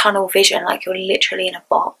almost like tunnel vision, like you're literally in a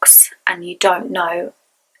box and you don't know,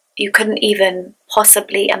 you couldn't even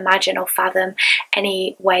possibly imagine or fathom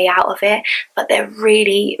any way out of it. But there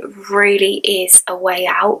really, really is a way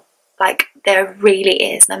out. Like, there really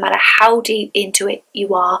is. No matter how deep into it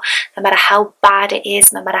you are, no matter how bad it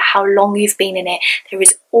is, no matter how long you've been in it, there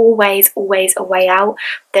is always, always a way out.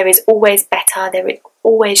 There is always better. There is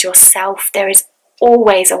always yourself. There is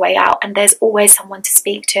always a way out, and there's always someone to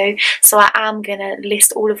speak to. So I am going to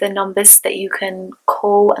list all of the numbers that you can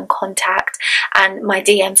call and contact, and my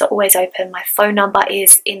DMs are always open. My phone number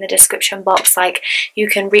is in the description box. Like, you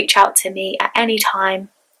can reach out to me at any time.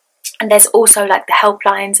 And there's also like the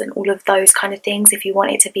helplines and all of those kind of things if you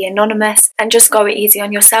want it to be anonymous. And just go easy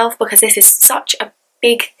on yourself, because this is such a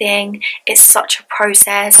big thing. It's such a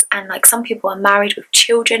process, and like, some people are married with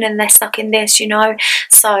children and they're stuck in this, you know.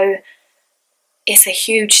 So it's a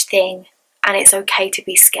huge thing, and it's okay to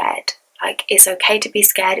be scared. Like, it's okay to be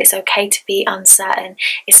scared. It's okay to be uncertain.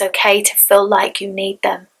 It's okay to feel like you need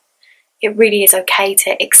them. It really is okay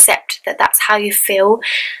to accept that that's how you feel,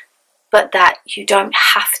 but that you don't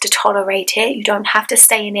have to tolerate it. You don't have to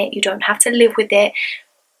stay in it. You don't have to live with it.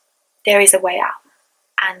 There is a way out.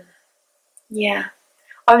 And yeah,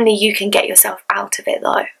 only you can get yourself out of it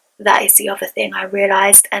though. That is the other thing I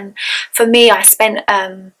realised. And for me, I spent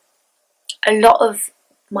a lot of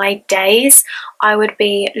my days, I would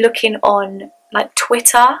be looking on like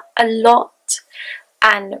Twitter a lot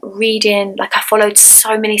and reading. Like, I followed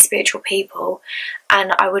so many spiritual people,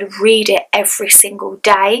 and I would read it every single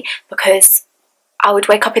day, because I would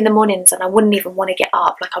wake up in the mornings and I wouldn't even want to get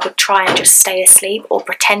up. Like, I would try and just stay asleep or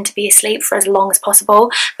pretend to be asleep for as long as possible,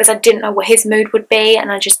 because I didn't know what his mood would be,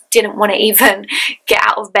 and I just didn't want to even get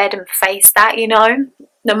out of bed and face that, you know,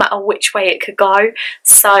 no matter which way it could go.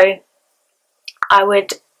 So I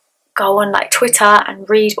would go on like Twitter and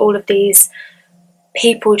read all of these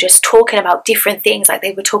people just talking about different things. Like,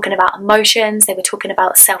 they were talking about emotions, they were talking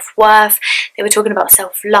about self-worth, they were talking about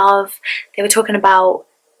self-love, they were talking about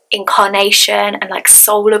incarnation and like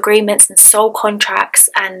soul agreements and soul contracts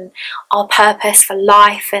and our purpose for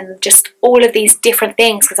life and just all of these different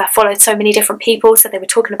things, because I followed so many different people, so they were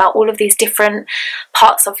talking about all of these different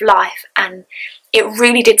parts of life, and it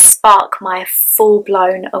really did spark my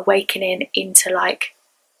full-blown awakening into like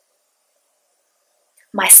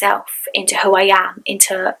myself, into who I am,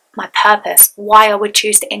 into my purpose, why I would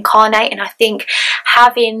choose to incarnate. And I think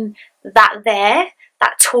having that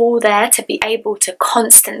tool there to be able to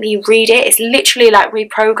constantly read it is literally like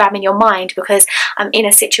reprogramming your mind, because I'm in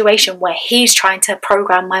a situation where he's trying to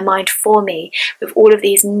program my mind for me with all of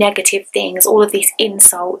these negative things, all of these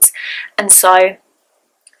insults. And so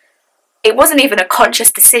it wasn't even a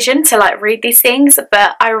conscious decision to like read these things,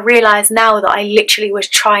 but I realize now that I literally was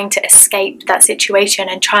trying to escape that situation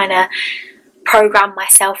and trying to program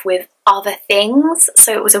myself with other things.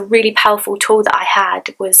 So it was a really powerful tool that I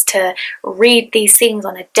had, was to read these things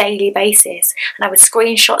on a daily basis, and I would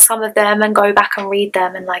screenshot some of them and go back and read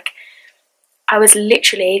them. And like I was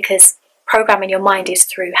literally, because programming your mind is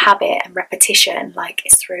through habit and repetition, like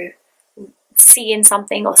it's through seeing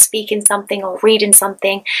something or speaking something or reading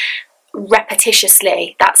something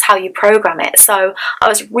repetitiously. That's how you program it. So I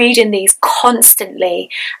was reading these constantly,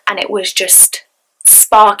 and it was just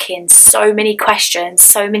sparking so many questions,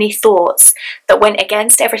 so many thoughts that went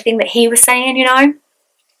against everything that he was saying, you know.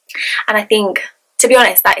 And I think, to be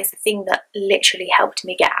honest, that is the thing that literally helped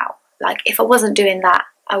me get out. Like if I wasn't doing that,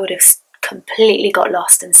 I would have completely got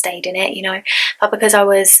lost and stayed in it, you know. But because I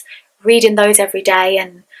was reading those every day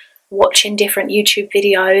and watching different YouTube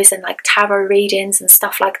videos and like tarot readings and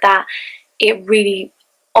stuff like that, it really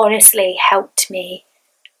honestly helped me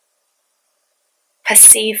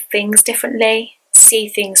perceive things differently, see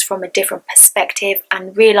things from a different perspective,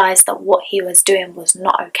 and realize that what he was doing was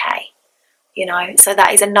not okay, you know. So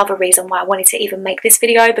that is another reason why I wanted to even make this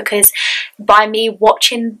video, because by me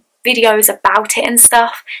watching videos about it and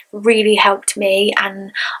stuff really helped me.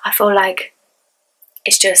 And I feel like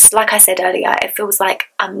it's just, like I said earlier, it feels like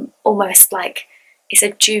I'm almost like it's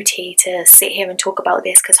a duty to sit here and talk about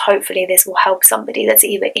this, because hopefully this will help somebody that's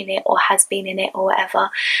either in it or has been in it or whatever.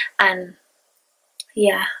 And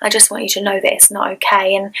yeah, I just want you to know that it's not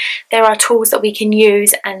okay, and there are tools that we can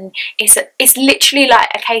use, and it's literally like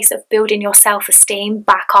a case of building your self-esteem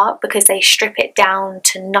back up, because they strip it down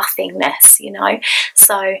to nothingness, you know.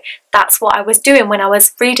 So that's what I was doing when I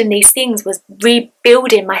was reading these things, was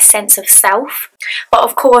rebuilding my sense of self. But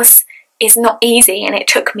of course it's not easy, and it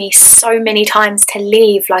took me so many times to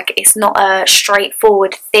leave. Like it's not a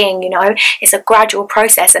straightforward thing, you know. It's a gradual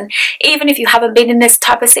process. And even if you haven't been in this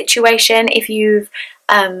type of situation, if you've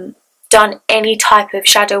done any type of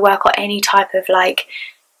shadow work or any type of like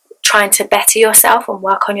trying to better yourself and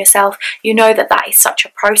work on yourself, you know that that is such a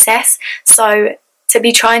process. So to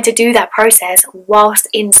be trying to do that process whilst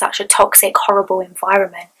in such a toxic, horrible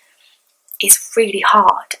environment is really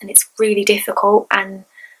hard, and it's really difficult. And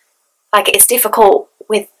like it's difficult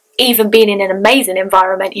with even being in an amazing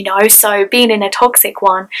environment, you know. So being in a toxic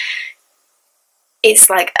one, it's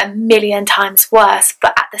like a million times worse.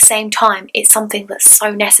 But at the same time, it's something that's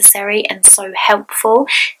so necessary and so helpful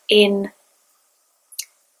in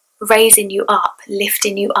raising you up,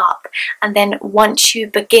 lifting you up. And then once you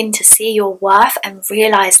begin to see your worth and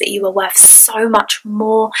realize that you are worth so much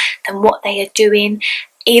more than what they are doing,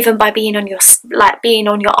 even by being on your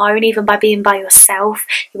own, even by being by yourself,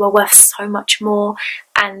 you are worth so much more.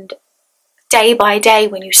 And day by day,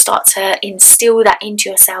 when you start to instill that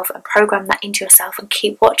into yourself and program that into yourself, and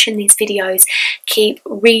keep watching these videos, keep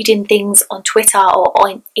reading things on Twitter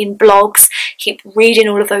or in blogs, keep reading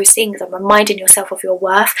all of those things and reminding yourself of your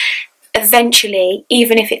worth, eventually,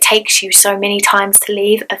 even if it takes you so many times to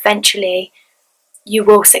leave, eventually you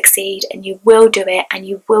will succeed, and you will do it, and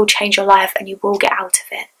you will change your life, and you will get out of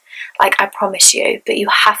it. Like I promise you. But you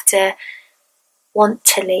have to want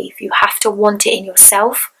to leave. You have to want it in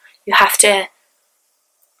yourself. You have to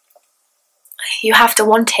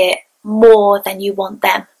want it more than you want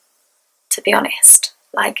them, to be honest.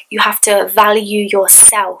 Like you have to value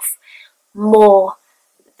yourself more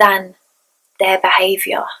than their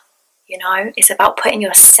behaviour. You know, it's about putting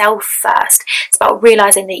yourself first. It's about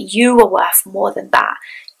realizing that you are worth more than that,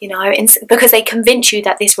 you know, because they convince you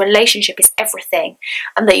that this relationship is everything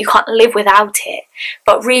and that you can't live without it.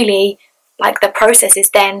 But really, like the process is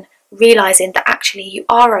then realizing that actually you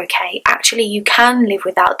are okay. Actually, you can live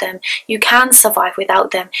without them. You can survive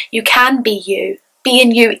without them. You can be you.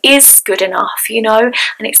 Being you is good enough, you know,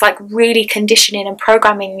 and it's like really conditioning and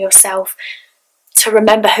programming yourself to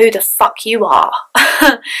remember who the fuck you are,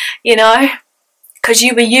 you know, because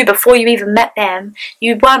you were you before you even met them.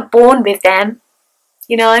 You weren't born with them,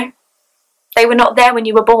 you know. They were not there when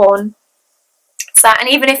you were born. So, and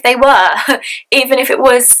even if they were, even if it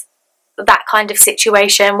was that kind of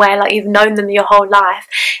situation where like you've known them your whole life,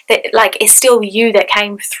 that like it's still you that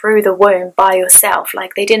came through the womb by yourself.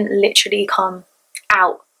 Like they didn't literally come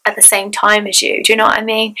out at the same time as you. Do you know what I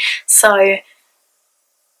mean? So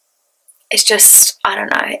it's just, I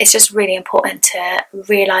don't know, it's just really important to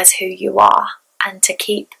realise who you are and to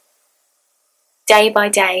keep day by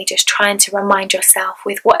day just trying to remind yourself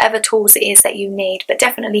with whatever tools it is that you need. But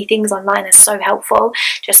definitely things online are so helpful,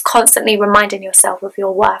 just constantly reminding yourself of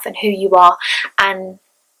your worth and who you are, and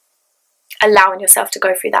allowing yourself to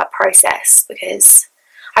go through that process. Because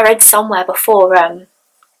I read somewhere before,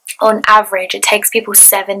 on average it takes people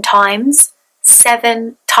 7 times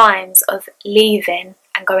of leaving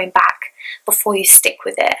and going back before you stick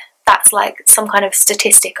with it. That's like some kind of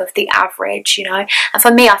statistic of the average, you know. And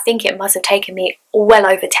for me, I think it must have taken me well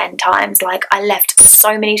over 10 times. Like I left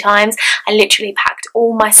so many times. I literally packed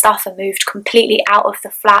all my stuff and moved completely out of the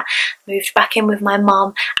flat, moved back in with my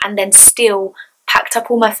mum, and then still packed up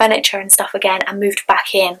all my furniture and stuff again and moved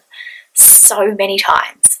back in so many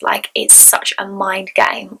times. Like it's such a mind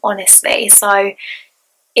game, honestly. So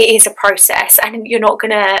it is a process, and you're not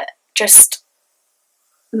gonna just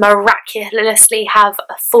miraculously have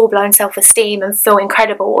a full-blown self-esteem and feel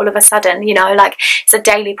incredible all of a sudden, you know. Like it's a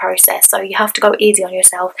daily process, so you have to go easy on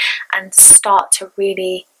yourself and start to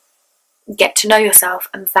really get to know yourself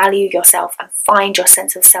and value yourself and find your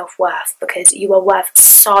sense of self-worth, because you are worth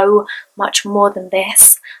so much more than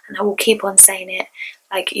this. And I will keep on saying it,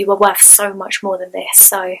 like you are worth so much more than this.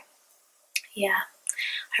 So yeah,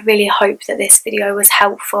 I really hope that this video was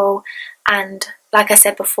helpful, and like I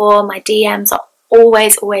said before, my DMs are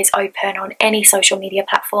always open on any social media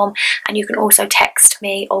platform, and you can also text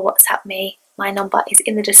me or WhatsApp me. My number is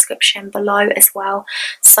in the description below as well.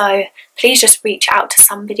 So please just reach out to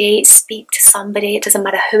somebody, speak to somebody. It doesn't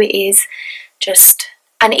matter who it is.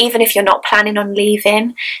 And even if you're not planning on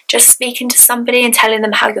leaving, just speaking to somebody and telling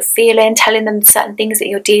them how you're feeling, telling them certain things that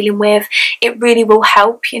you're dealing with, it really will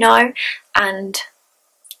help, you know. And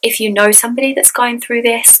if you know somebody that's going through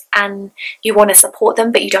this and you want to support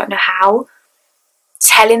them but you don't know how,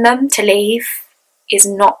 telling them to leave is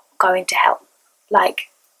not going to help. Like,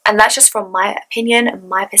 and that's just from my opinion and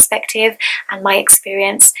my perspective and my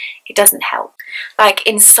experience. It doesn't help. Like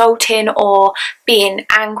insulting or being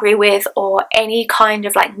angry with or any kind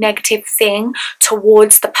of like negative thing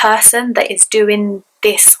towards the person that is doing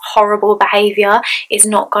this horrible behaviour is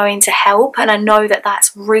not going to help. And I know that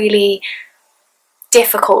that's really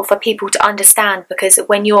difficult for people to understand, because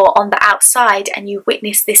when you're on the outside and you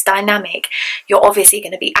witness this dynamic, you're obviously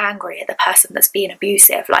going to be angry at the person that's being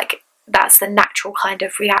abusive. Like that's the natural kind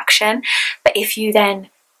of reaction. But if you then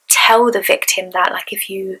tell the victim that, like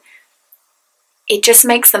it just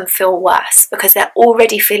makes them feel worse, because they're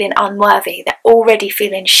already feeling unworthy, they're already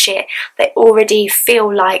feeling shit, they already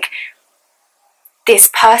feel like this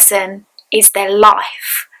person is their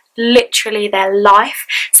life, literally their life.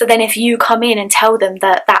 So then if you come in and tell them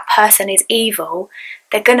that that person is evil,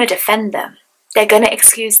 they're going to defend them. They're going to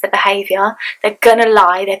excuse the behaviour, they're going to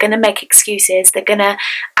lie, they're going to make excuses, they're going to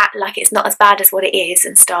act like it's not as bad as what it is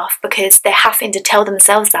and stuff, because they're having to tell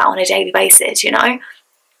themselves that on a daily basis, you know.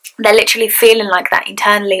 They're literally feeling like that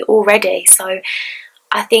internally already. So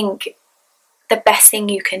I think the best thing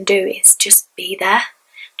you can do is just be there.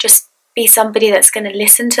 Just be somebody that's going to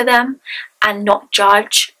listen to them and not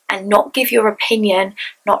judge, and not give your opinion,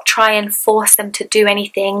 not try and force them to do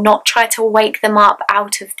anything, not try to wake them up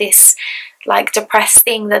out of this like depressed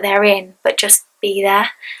thing that they're in, but just be there.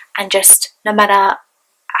 And just, no matter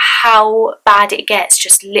how bad it gets,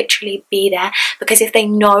 just literally be there. Because if they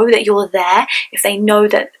know that you're there, if they know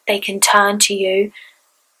that they can turn to you,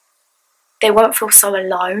 they won't feel so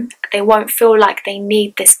alone. They won't feel like they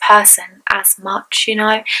need this person as much, you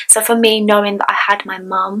know. So for me, knowing that I had my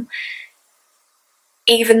mum,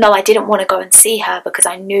 even though I didn't want to go and see her because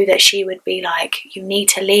I knew that she would be like, you need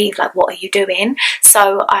to leave, like what are you doing?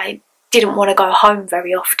 So I didn't want to go home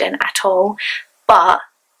very often at all, but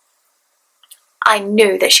I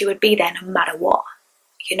knew that she would be there no matter what,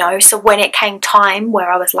 you know. So when it came time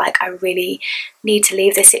where I was like, I really need to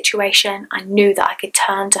leave this situation, I knew that I could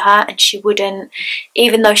turn to her and she wouldn't,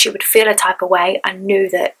 even though she would feel a type of way, I knew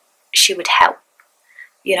that she would help,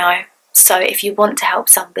 you know. So if you want to help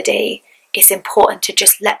somebody, it's important to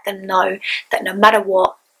just let them know that no matter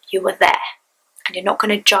what, you were there. And you're not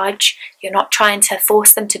going to judge, you're not trying to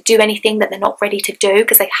force them to do anything that they're not ready to do,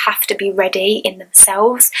 because they have to be ready in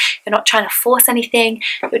themselves. You're not trying to force anything,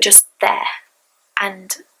 you're just there.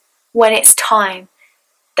 And when it's time,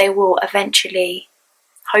 they will eventually,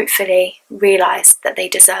 hopefully realise that they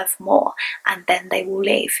deserve more, and then they will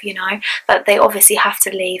leave, you know. But they obviously have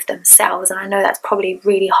to leave themselves, and I know that's probably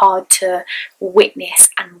really hard to witness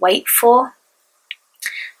and wait for.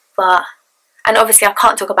 But, and obviously I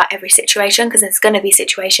can't talk about every situation, because there's going to be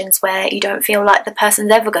situations where you don't feel like the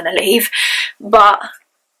person's ever going to leave, but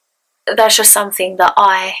that's just something that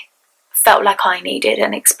I felt like I needed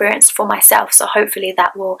and experienced for myself. So hopefully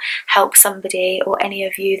that will help somebody, or any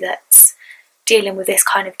of you that's dealing with this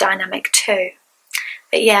kind of dynamic too.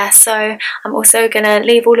 But yeah, so I'm also going to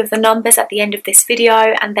leave all of the numbers at the end of this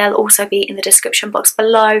video, and they'll also be in the description box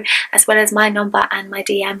below, as well as my number and my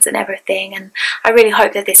DMs and everything. And I really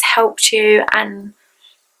hope that this helped you, and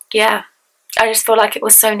yeah, I just feel like it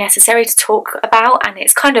was so necessary to talk about, and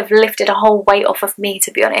it's kind of lifted a whole weight off of me,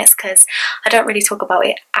 to be honest, because I don't really talk about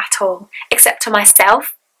it at all, except to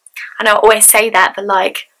myself. I know I always say that, but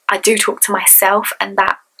like, I do talk to myself, and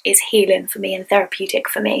that is healing for me and therapeutic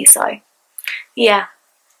for me. So yeah,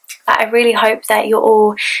 but I really hope that you're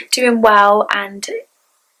all doing well, and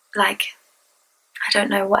like, I don't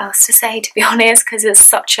know what else to say, to be honest, because it's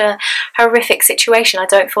such a horrific situation. I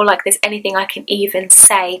don't feel like there's anything I can even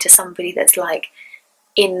say to somebody that's like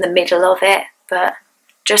in the middle of it, but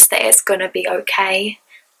just that it's gonna be okay,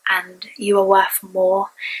 and you are worth more,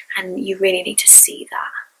 and you really need to see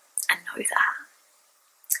that and know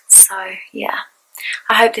that. So yeah,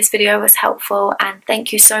 I hope this video was helpful, and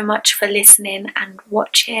thank you so much for listening and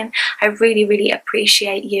watching. I really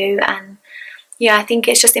appreciate you, and yeah, I think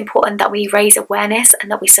it's just important that we raise awareness, and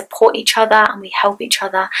that we support each other, and we help each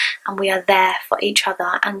other, and we are there for each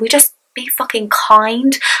other, and we just be fucking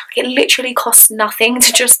kind. Like, it literally costs nothing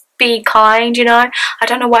to just be kind, you know. I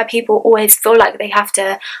don't know why people always feel like they have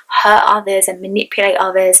to hurt others and manipulate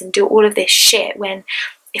others and do all of this shit, when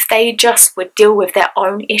if they just would deal with their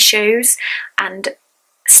own issues and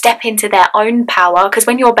step into their own power, because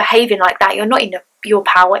when you're behaving like that, you're not in your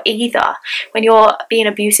power either. When you're being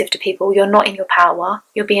abusive to people, you're not in your power,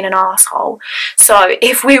 you're being an asshole. So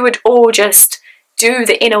if we would all just do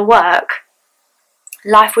the inner work,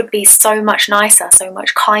 life would be so much nicer, so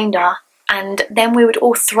much kinder, and then we would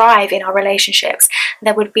all thrive in our relationships.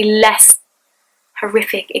 There would be less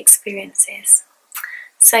horrific experiences.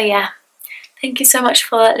 So yeah, thank you so much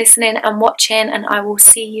for listening and watching, and I will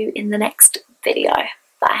see you in the next video.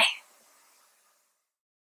 Bye.